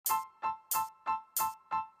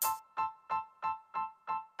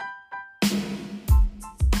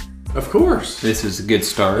Of course. This is a good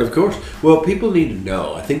start. Of course. Well, people need to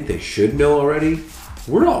know. I think they should know already.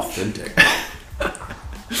 We're authentic.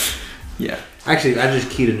 Yeah. Actually, I just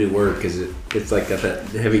keyed a new word because it's like got that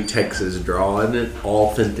heavy Texas draw in it.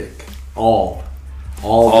 Authentic. All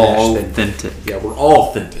authentic. Yeah, we're all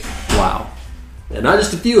authentic. Wow. And not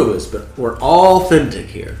just a few of us, but we're all authentic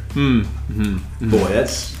here. Boy,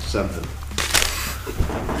 that's something.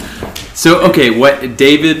 So, okay,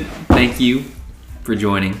 David, thank you for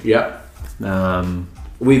joining. Yep.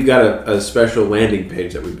 We've got a special landing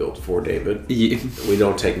page that we built for David. We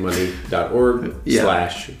don't take money.org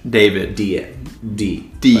David.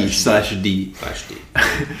 D/D.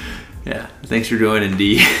 Yeah. Thanks for joining,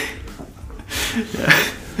 D.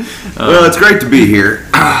 Well, it's great to be here.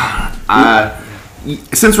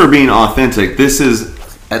 Since we're being authentic, this is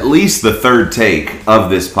at least the third take of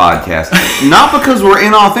this podcast. Not because we're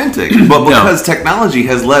inauthentic, but because technology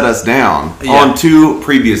has let us down on 2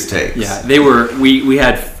 previous takes. Yeah, we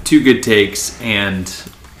had 2 good takes, and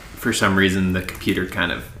for some reason the computer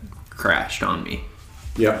kind of crashed on me.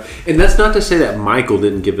 Yep. And that's not to say that Michael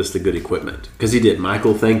didn't give us the good equipment, because he did.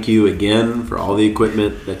 Michael, thank you again for all the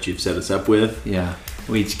equipment that you've set us up with. Yeah,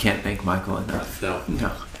 we just can't thank Michael enough.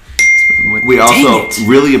 No. We also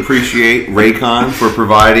really appreciate Raycon for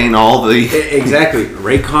providing all the... Exactly.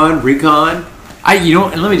 Recon.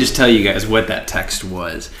 And let me just tell you guys what that text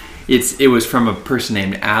was. It was from a person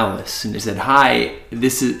named Alice, and it said, "Hi,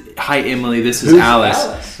 Emily, this is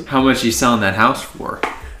Alice. How much are you selling that house for?"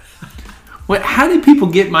 What? How did people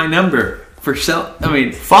get my number for sale? I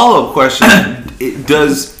mean, follow-up question: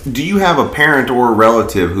 do you have a parent or a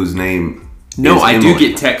relative whose name? No, I do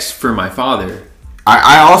get texts for my father.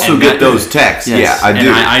 I also get those texts. Yes, yeah, I do.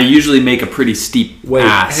 And I usually make a pretty steep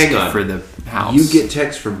ask for the house. You get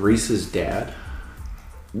texts from Reese's dad?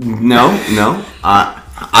 No.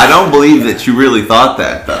 I don't believe that you really thought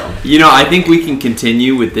that, though. I think we can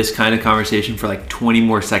continue with this kind of conversation for like 20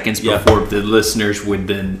 more seconds before the listeners would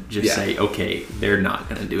then just say, okay, they're not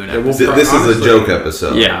going to do an episode. This is a joke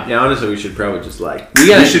episode. Yeah. Yeah, honestly, we should probably just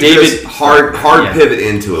we should just hard pivot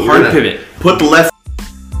into it. Hard pivot. Put the left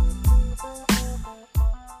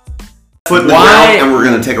foot in the ground, and we're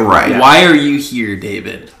going to take a right. Why are you here,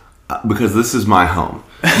 David? Because this is my home.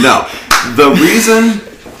 No. The reason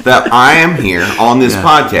that I am here on this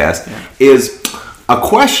podcast is a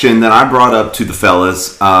question that I brought up to the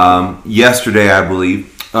fellas yesterday, I believe.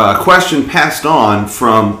 A question passed on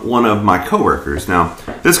from one of my coworkers. Now,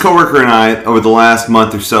 this coworker and I, over the last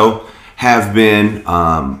month or so, have been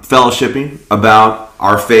fellowshipping about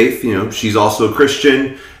our faith. She's also a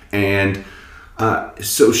Christian, and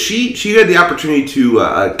so she had the opportunity to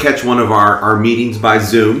catch one of our meetings by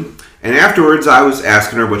Zoom. And afterwards, I was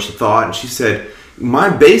asking her what she thought, and she said, "My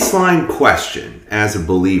baseline question as a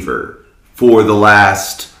believer for the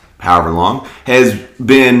last however long has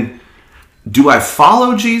been, do I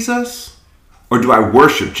follow Jesus or do I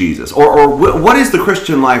worship Jesus? Or what is the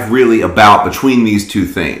Christian life really about between these two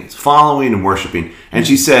things, following and worshiping?" And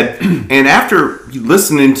she said, and after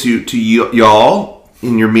listening to y'all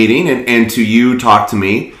in your meeting and to you talk to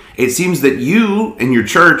me, it seems that you and your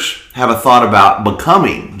church have a thought about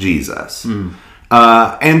becoming Jesus.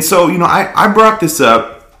 And so, I brought this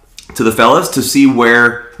up to the fellas to see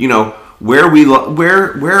where they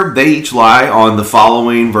each lie on the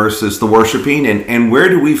following versus the worshiping, and where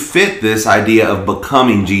do we fit this idea of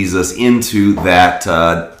becoming Jesus into that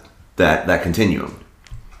continuum.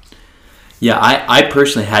 Yeah, I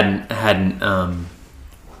personally hadn't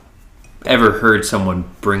ever heard someone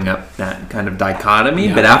bring up that kind of dichotomy,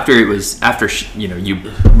 but after you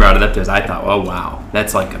brought it up to us, I thought, oh wow,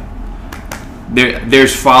 that's like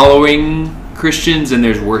there's following Christians and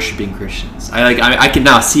there's worshiping Christians. I can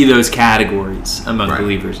now see those categories among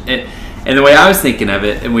believers, and the way I was thinking of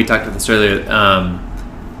it, and we talked about this earlier.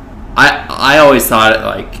 I always thought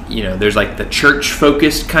there's like the church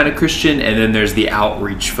focused kind of Christian, and then there's the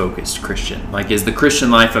outreach focused Christian. Like, is the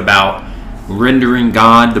Christian life about rendering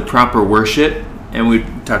God the proper worship? And we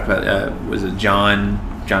talked about was it John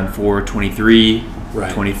 4:23,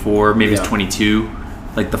 24, maybe it's 22.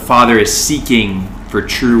 Like, the Father is seeking for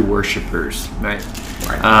true worshipers, right?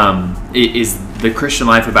 Is the Christian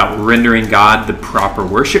life about rendering God the proper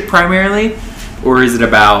worship primarily, or is it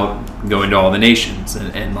about going to all the nations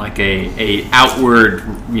and like a outward,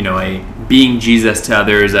 a being Jesus to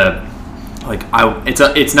others?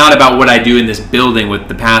 It's not about what I do in this building with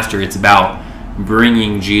the pastor. It's about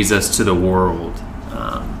bringing Jesus to the world.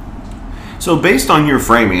 So based on your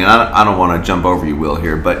framing, and I don't want to jump over you, Will,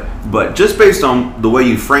 here, but just based on the way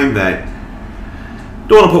you frame that,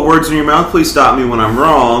 don't want to put words in your mouth. Please stop me when I'm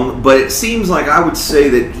wrong. But it seems like I would say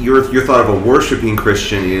that your thought of a worshiping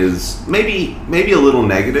Christian is maybe a little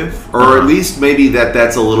negative, or at least maybe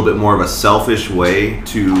that's a little bit more of a selfish way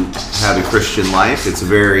to have a Christian life. It's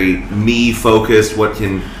very me focused. What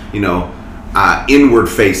can inward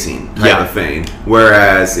facing type of thing.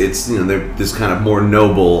 Whereas it's this kind of more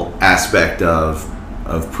noble aspect of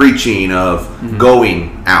preaching, of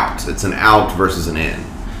going out. It's an out versus an in.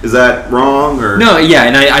 Is that wrong or no? Yeah,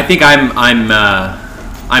 and I think I'm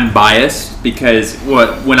biased because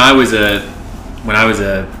when I was a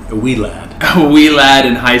wee lad,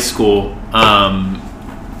 in high school,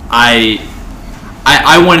 I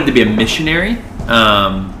wanted to be a missionary,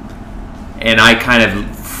 and I kind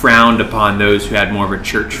of frowned upon those who had more of a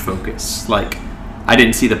church focus. Like, I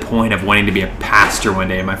didn't see the point of wanting to be a pastor one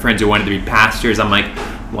day. My friends who wanted to be pastors, I'm like,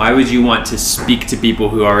 why would you want to speak to people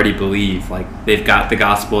who already believe? Like, they've got the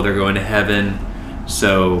gospel, they're going to heaven.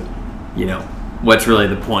 So, what's really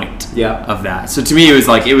the point of that? So to me,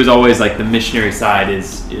 it was always like the missionary side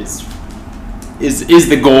is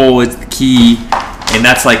the goal, it's the key. And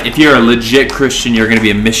that's like, if you're a legit Christian, you're going to be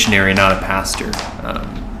a missionary, not a pastor. I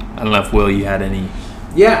don't know if, Will, you had any...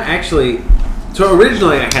 Yeah, actually, so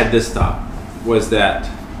originally I had this thought, was that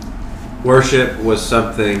worship was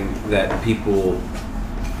something that people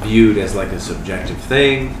viewed as like a subjective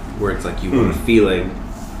thing, where it's like you want a feeling,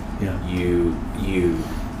 you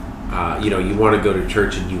want to go to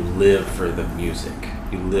church and you live for the music,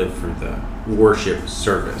 you live for the worship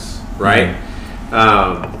service, right?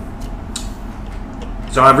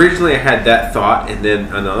 So originally I had that thought, and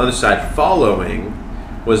then on the other side, following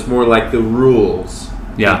was more like the rules.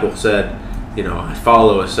 People said, I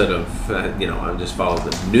follow a set of, I just follow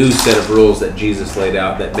the new set of rules that Jesus laid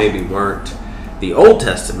out that maybe weren't the Old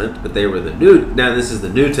Testament, but they were the new. Now this is the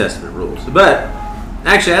New Testament rules. But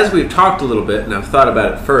actually, as we've talked a little bit and I've thought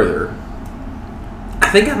about it further,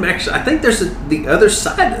 I think there's the other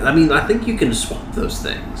side. I mean, I think you can swap those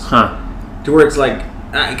things to where it's like,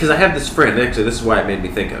 because I have this friend. Actually, this is why it made me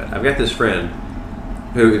think of it. I've got this friend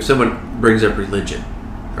who, if someone brings up religion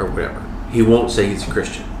or whatever, he won't say he's a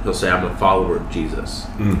Christian. He'll say, I'm a follower of Jesus.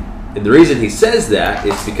 And the reason he says that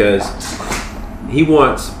is because he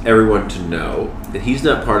wants everyone to know that he's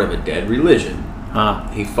not part of a dead religion.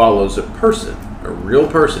 He follows a person, a real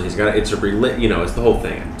person. It's the whole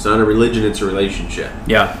thing. It's not a religion, it's a relationship.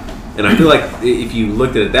 Yeah. And I feel like if you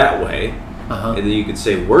looked at it that way, and then you could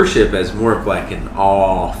say worship as more of like an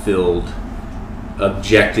awe-filled,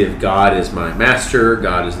 objective, God is my master,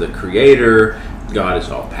 God is the creator, God is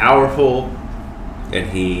all-powerful, and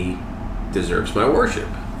he deserves my worship.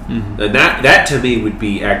 And that to me would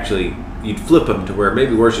be actually, you'd flip them to where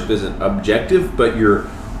maybe worship isn't objective, but you're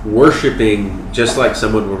worshiping just like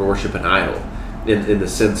someone would worship an idol, in the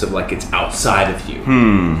sense of like it's outside of you.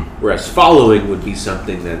 Whereas following would be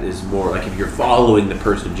something that is more like, if you're following the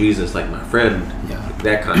person of Jesus, like my friend,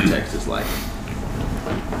 that context is like,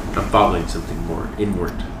 I'm following something more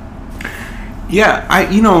inward. Yeah,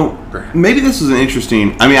 maybe this is an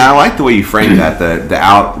interesting. I mean, I like the way you framed that, the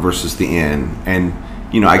out versus the in, and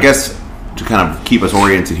I guess to kind of keep us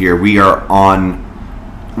oriented here,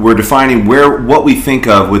 we're defining what we think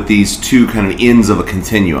of with these two kind of ends of a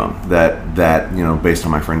continuum that based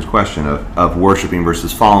on my friend's question of worshiping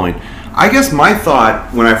versus following. I guess my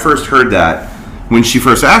thought when I first heard that, when she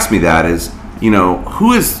first asked me that, is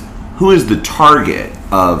who is the target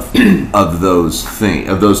of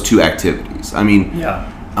those two activities? I mean,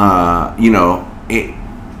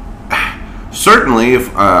 certainly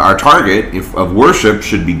if our target of worship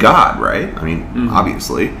should be God, right? I mean,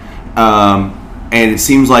 obviously. And it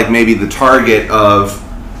seems like maybe the target of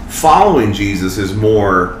following Jesus is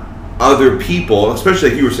more other people, especially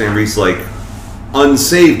like you were saying, Reese, like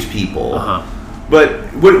unsaved people.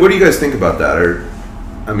 But what do you guys think about that? Or,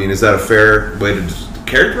 I mean, is that a fair way to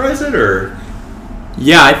characterize it, or?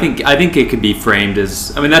 Yeah, I think it could be framed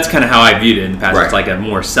as, I mean, that's kind of how I viewed it in the past. Right. It's like a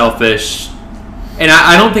more selfish, and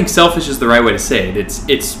I don't think selfish is the right way to say it.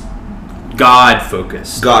 It's God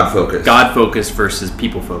focused. God focused versus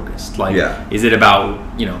people focused. Like, is it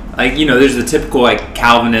about, there's the typical, like,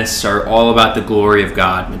 Calvinists are all about the glory of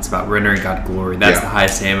God, and it's about rendering God glory. That's the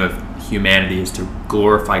highest aim of humanity, is to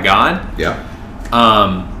glorify God.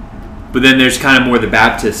 But then there's kind of more the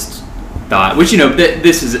Baptist thought, which,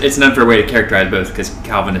 it's an unfair way to characterize both, because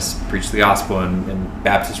Calvinists preach the gospel and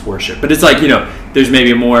Baptists worship. But it's like, there's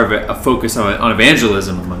maybe more of a focus on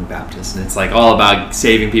evangelism among Baptists, and it's like all about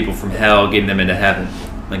saving people from hell, getting them into heaven.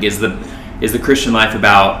 Like, is the Christian life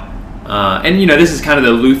about, and this is kind of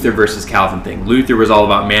the Luther versus Calvin thing. Luther was all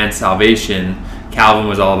about man's salvation. Calvin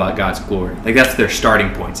was all about God's glory. Like, that's their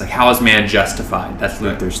starting points. Like, how is man justified? That's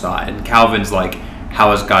Luther's thought. And Calvin's like,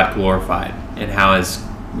 how is God glorified? And how is,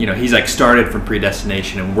 he's like started from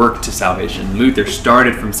predestination and worked to salvation. Luther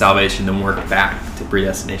started from salvation and worked back to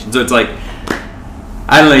predestination. So it's like,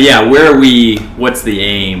 I don't know, where are we, what's the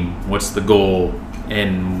aim, what's the goal,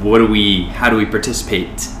 and how do we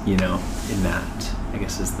participate, in that, I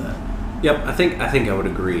guess is the... Yep, I think I would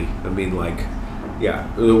agree. I mean,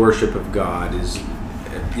 the worship of God is,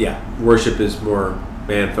 worship is more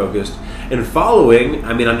man-focused. And following,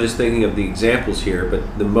 I mean, I'm just thinking of the examples here,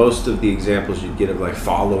 but the most of the examples you get of,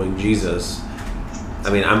 following Jesus, I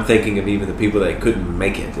mean, I'm thinking of even the people that couldn't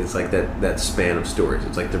make it. It's like that span of stories.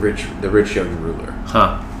 It's like the rich young ruler.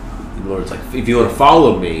 Huh. And the Lord's like, if you want to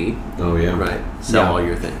follow me, oh yeah, right, sell all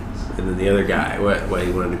your things. And then the other guy, he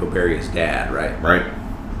wanted to go bury his dad, right? Right.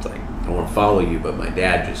 It's like, I want to follow you, but my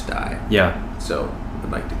dad just died. Yeah. So I'd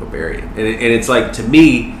like to go bury him. And it's like, to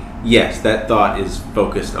me, yes, that thought is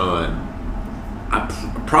focused on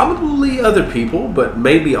probably other people, but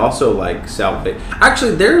maybe also salvation.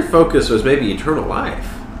 Actually, their focus was maybe eternal life,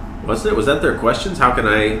 wasn't it? Was that their questions? How can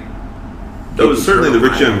I? That was certainly the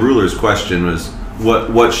rich young ruler's question. Was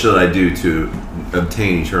what should I do to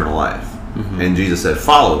obtain eternal life? Mm-hmm. And Jesus said,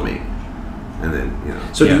 "Follow me." And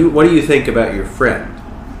then So what do you think about your friend?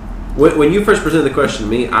 When you first presented the question to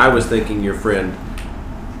me, I was thinking your friend.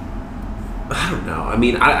 I don't know. I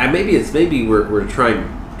mean, maybe we're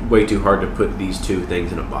trying way too hard to put these two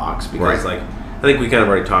things in a box because I think we kind of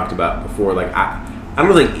already talked about before, I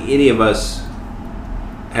don't think any of us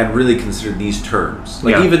had really considered these terms,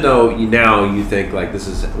 even though you think this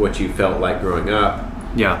is what you felt like growing up,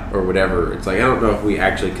 or whatever. It's I don't know if we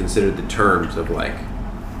actually considered the terms of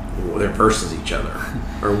they're versus each other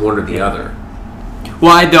or one or the other.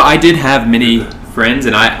 Well, I did have many friends,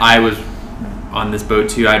 and I was on this boat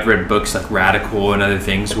too. I've read books like Radical and other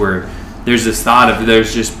things where there's this thought of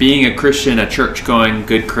there's just being a Christian, a church-going,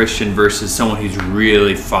 good Christian versus someone who's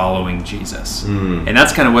really following Jesus. Mm. And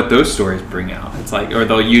that's kind of what those stories bring out. It's or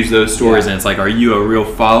they'll use those stories and it's are you a real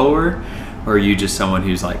follower or are you just someone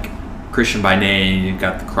who's Christian by name, you've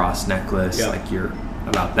got the cross necklace, you're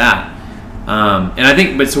about that. And I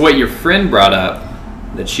think, so what your friend brought up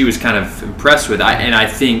that she was kind of impressed with, I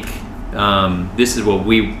think this is what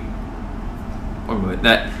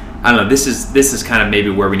I don't know. This is kind of maybe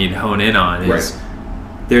where we need to hone in on is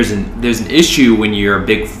there's an issue when you're a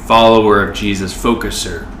big follower of Jesus,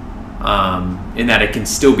 focuser, in that it can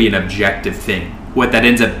still be an objective thing. What that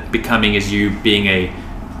ends up becoming is you being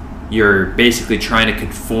you're basically trying to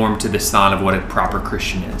conform to this thought of what a proper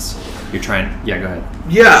Christian is. You're trying. Yeah, go ahead.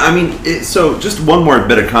 Yeah, I mean, so just one more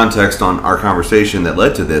bit of context on our conversation that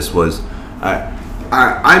led to this was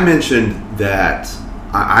I mentioned that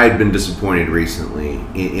I had been disappointed recently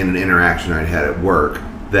in an interaction I'd had at work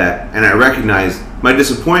and I recognized my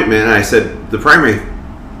disappointment, and I said the primary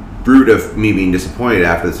root of me being disappointed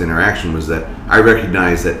after this interaction was that I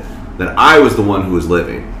recognized that I was the one who was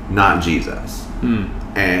living, not Jesus. Mm.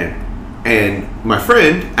 And my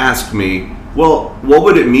friend asked me, well, what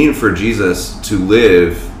would it mean for Jesus to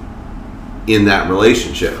live in that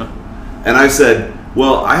relationship? And I said,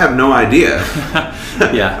 well, I have no idea.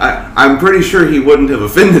 Yeah, I'm pretty sure he wouldn't have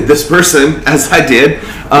offended this person as I did.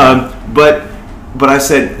 But I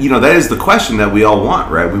said, that is the question that we all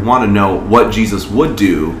want, right? We want to know what Jesus would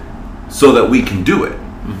do so that we can do it.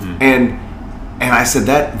 Mm-hmm. And I said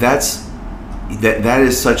that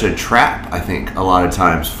is such a trap, I think, a lot of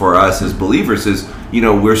times for us as believers is,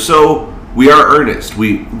 we are earnest.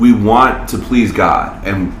 We want to please God,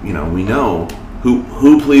 and we know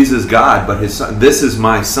who pleases God but his son. This is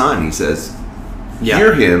my son, he says. Yeah.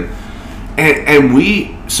 Hear him. And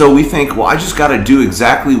we think, well, I just got to do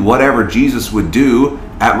exactly whatever Jesus would do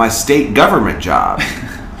at my state government job.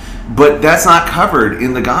 But that's not covered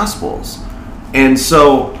in the Gospels. And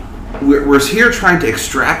so we're here trying to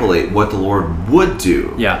extrapolate what the Lord would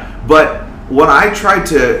do. Yeah. But what I tried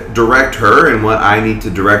to direct her and what I need to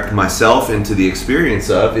direct myself into the experience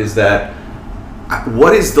of is that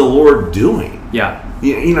what is the Lord doing? Yeah.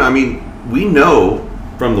 We know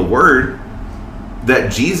from the Word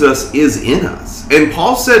that Jesus is in us. And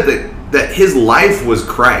Paul said that his life was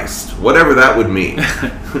Christ, whatever that would mean.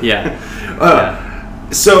 Yeah.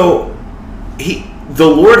 So the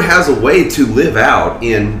Lord has a way to live out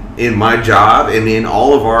in my job and in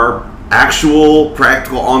all of our actual,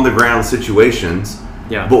 practical, on-the-ground situations.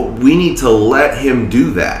 Yeah. But we need to let him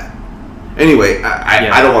do that. Anyway,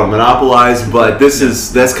 I don't want to monopolize, but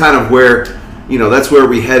that's kind of where, that's where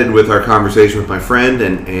we headed with our conversation with my friend,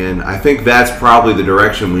 and I think that's probably the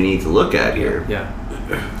direction we need to look at here. Yeah.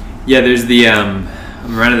 Yeah, there's the,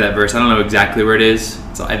 I'm running that verse. I don't know exactly where it is.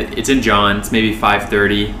 It's in John. It's maybe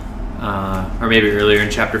 5:30, or maybe earlier in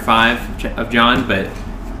chapter 5 of John. But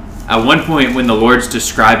at one point, when the Lord's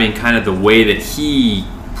describing kind of the way that he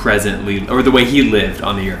presently, or the way he lived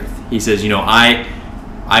on the earth, he says,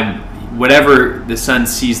 I'm whatever the Son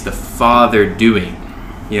sees the Father doing.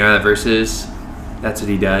 You know what that verse is? That's what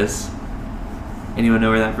he does. Anyone know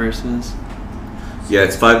where that verse is? Yeah,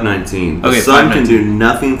 it's 5:19. The Okay, Son 5:19. can do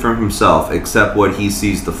nothing from himself except what he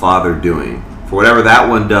sees the Father doing. For whatever that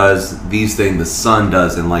one does, these things the Son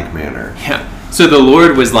does in like manner. Yeah. So the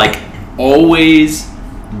Lord was like always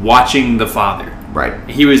watching the Father. Right.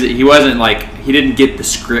 He wasn't like, he didn't get the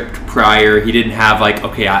script prior. He didn't have like,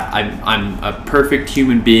 okay, I'm a perfect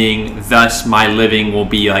human being, thus my living will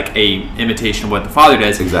be like a imitation of what the Father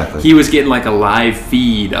does. Exactly. He was getting like a live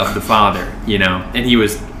feed of the Father, and he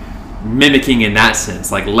was mimicking in that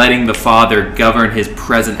sense, like letting the Father govern his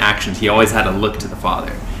present actions. He always had to look to the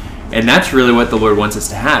Father. And that's really what the Lord wants us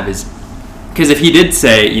to have, is because if he did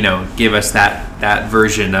say, give us that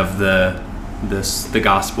version of the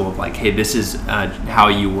gospel of like, hey, this is how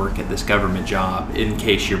you work at this government job in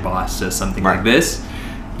case your boss says something like this,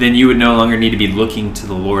 then you would no longer need to be looking to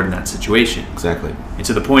the Lord in that situation. Exactly. And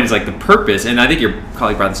so the point is like the purpose, and I think your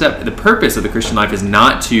colleague brought this up, the purpose of the Christian life is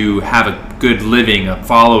not to have a good living, a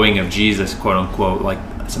following of Jesus, quote unquote, like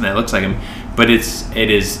something that looks like him, but it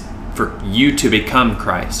is for you to become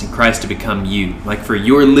Christ and Christ to become you, like for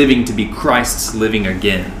your living to be Christ's living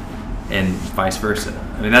again, and vice versa.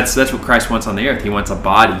 I mean, that's what Christ wants on the earth. He wants a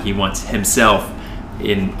body. He wants himself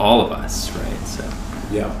in all of us, right? So,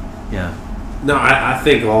 yeah. No, I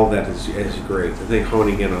think all that is great. I think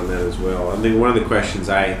honing in on that as well. I think one of the questions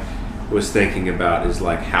I was thinking about is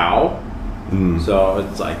like how. So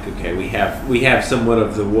it's like, okay, we have somewhat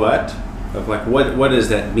of the what, of like what does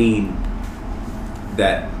that mean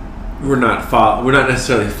that we're not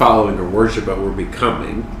necessarily following or worship, but we're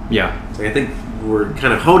becoming. Yeah. So I think we're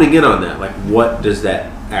kind of honing in on that. Like, what does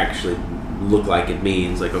that actually look like? It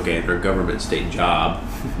means like, okay, in our government state job,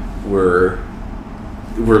 we're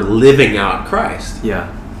living out Christ.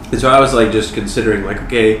 Yeah. And so I was like just considering like,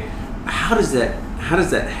 okay, how does that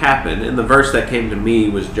happen? And the verse that came to me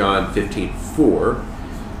was John 15:4,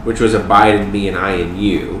 which was, abide in me and I in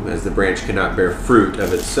you, as the branch cannot bear fruit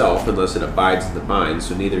of itself unless it abides in the vine,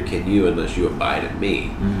 so neither can you unless you abide in me.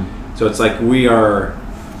 Mm-hmm. So it's like we are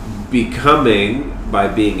becoming by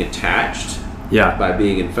being attached, by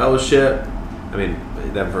being in fellowship. I mean,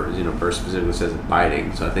 that verse specifically says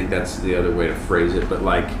abiding, so I think that's the other way to phrase it. But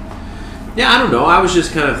like, I don't know. I was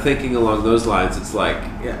just kind of thinking along those lines. It's like,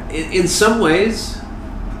 in some ways,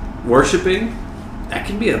 worshiping, that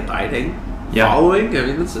can be abiding. Following, I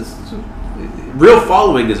mean, real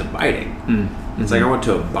following is abiding. Mm-hmm. It's like, I want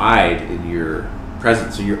to abide in your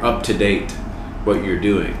presence, so you're up to date what you're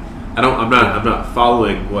doing. I'm not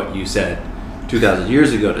following what you said 2,000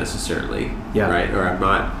 years ago necessarily, right? Or I'm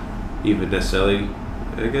not even necessarily,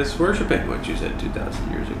 I guess, worshiping what you said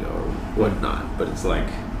 2,000 years ago or whatnot. But it's like,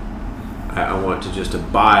 I want to just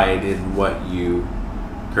abide in what you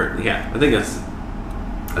currently have. I think that's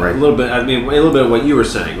right. A little bit. I mean, a little bit of what you were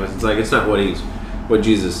saying was, it's like, it's not what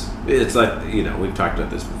Jesus. It's like, we've talked about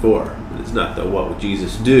this before. It's not the what would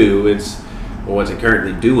Jesus do. It's what's it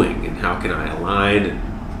currently doing, and how can I align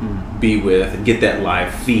and be with and get that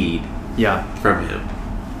live feed from him.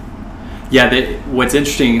 What's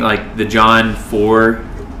interesting, like the John 4,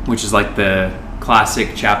 which is like the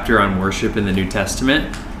classic chapter on worship in the New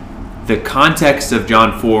Testament, the context of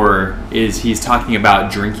John 4 is he's talking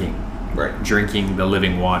about drinking the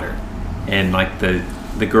living water, and like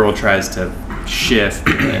the girl tries to shift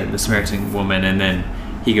the Samaritan woman, and then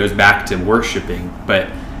he goes back to worshiping. But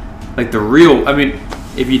like the real, I mean,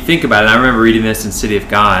 if you think about it, I remember reading this in City of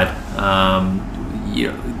God.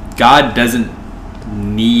 God doesn't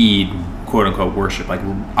need quote unquote worship. Like,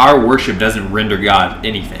 our worship doesn't render God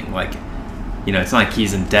anything. Like, it's not like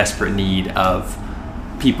he's in desperate need of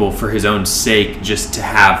people for his own sake just to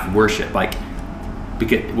have worship. Like,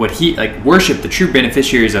 because worship, the true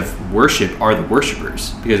beneficiaries of worship are the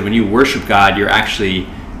worshipers. Because when you worship God, you're actually,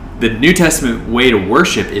 the New Testament way to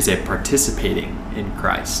worship is a participating in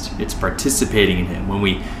Christ. It's participating in him. When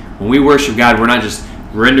we worship God, we're not just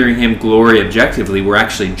rendering him glory objectively, we're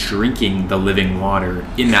actually drinking the living water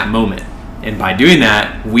in that moment. And by doing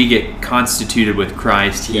that, we get constituted with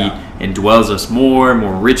Christ. He indwells us more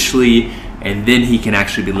richly, and then he can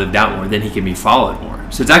actually be lived out more. Then he can be followed more.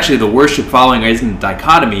 So it's actually the worship following isn't a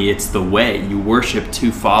dichotomy. It's the way you worship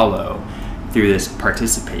to follow through this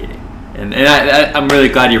participating. And I'm really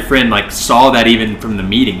glad your friend like saw that even from the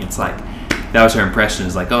meeting. It's like, that was her impression,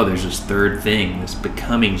 is like, oh, there's this third thing, this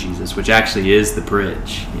becoming Jesus, which actually is the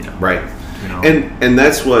bridge, Right. And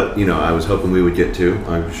that's what, I was hoping we would get to.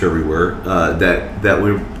 I'm sure we were. That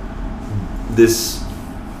we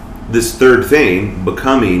this third thing,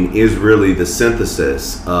 becoming, is really the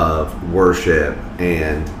synthesis of worship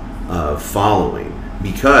and following.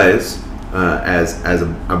 Because as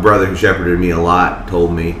a brother who shepherded me a lot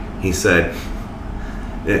told me, he said,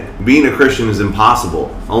 being a Christian is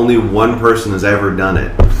impossible. Only one person has ever done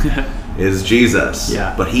it. Is Jesus.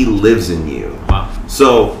 Yeah. But he lives in you. Wow.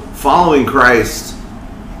 So following Christ,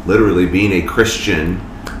 literally being a Christian,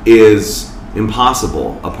 is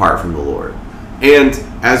impossible apart from the Lord. And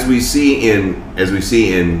as we see in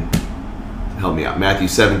help me out, Matthew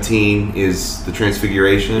 17 is the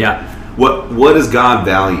transfiguration. Yeah. What does God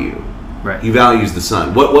value? Right. He values the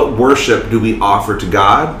Son. What worship do we offer to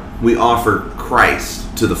God? We offer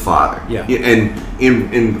Christ to the Father. Yeah. And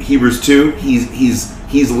in Hebrews 2,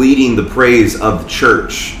 he's leading the praise of the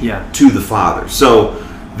church to the Father. So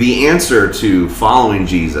the answer to following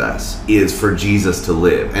Jesus is for Jesus to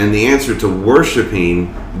live. And the answer to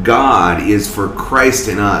worshiping God is for Christ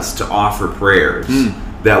in us to offer prayers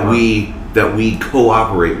that we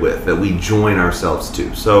cooperate with, that we join ourselves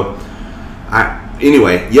to. So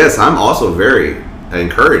anyway, yes, I'm also very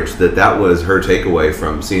encouraged that was her takeaway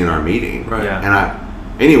from seeing our meeting. Right. Yeah. And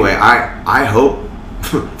I hope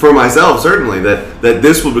for myself, certainly, that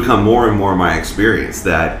this will become more and more my experience,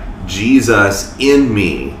 that Jesus in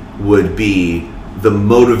me would be the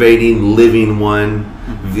motivating, living one,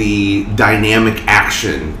 the dynamic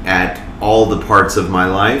action at all the parts of my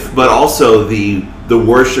life, but also the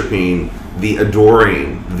worshiping, the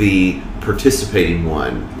adoring, the participating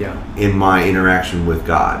one in my interaction with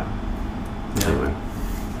God. Yeah. Anyway.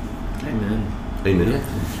 Amen. Amen. Yeah,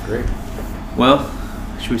 that's great. Well,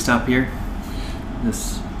 should we stop here?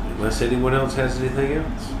 Unless anyone else has anything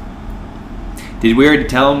else. Did we already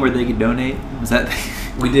tell them where they could donate? Was that?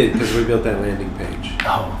 We did, because we built that landing page.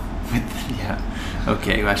 Oh, yeah.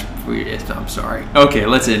 Okay, I'm sorry. Okay,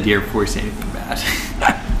 let's end here before we say anything bad.